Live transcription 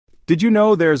Did you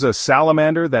know there's a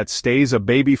salamander that stays a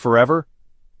baby forever?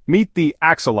 Meet the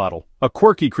axolotl, a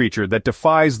quirky creature that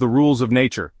defies the rules of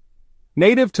nature.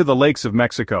 Native to the lakes of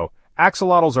Mexico,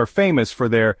 axolotls are famous for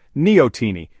their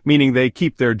neoteny, meaning they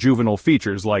keep their juvenile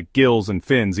features like gills and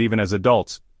fins even as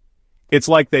adults. It's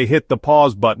like they hit the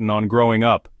pause button on growing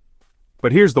up.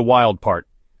 But here's the wild part.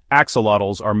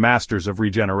 Axolotls are masters of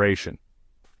regeneration.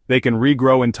 They can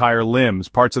regrow entire limbs,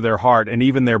 parts of their heart, and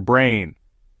even their brain.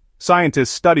 Scientists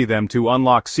study them to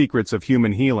unlock secrets of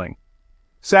human healing.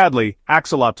 Sadly,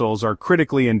 axolotls are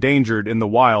critically endangered in the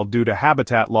wild due to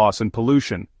habitat loss and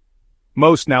pollution.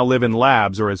 Most now live in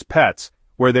labs or as pets,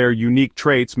 where their unique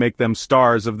traits make them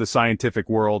stars of the scientific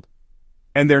world.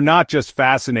 And they're not just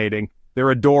fascinating,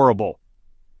 they're adorable.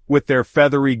 With their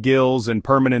feathery gills and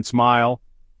permanent smile,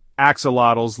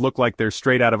 axolotls look like they're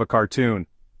straight out of a cartoon.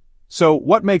 So,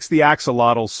 what makes the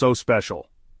axolotl so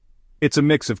special? It's a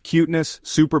mix of cuteness,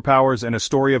 superpowers, and a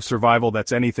story of survival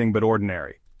that's anything but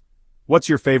ordinary. What's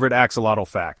your favorite axolotl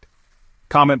fact?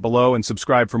 Comment below and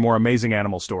subscribe for more amazing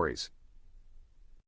animal stories.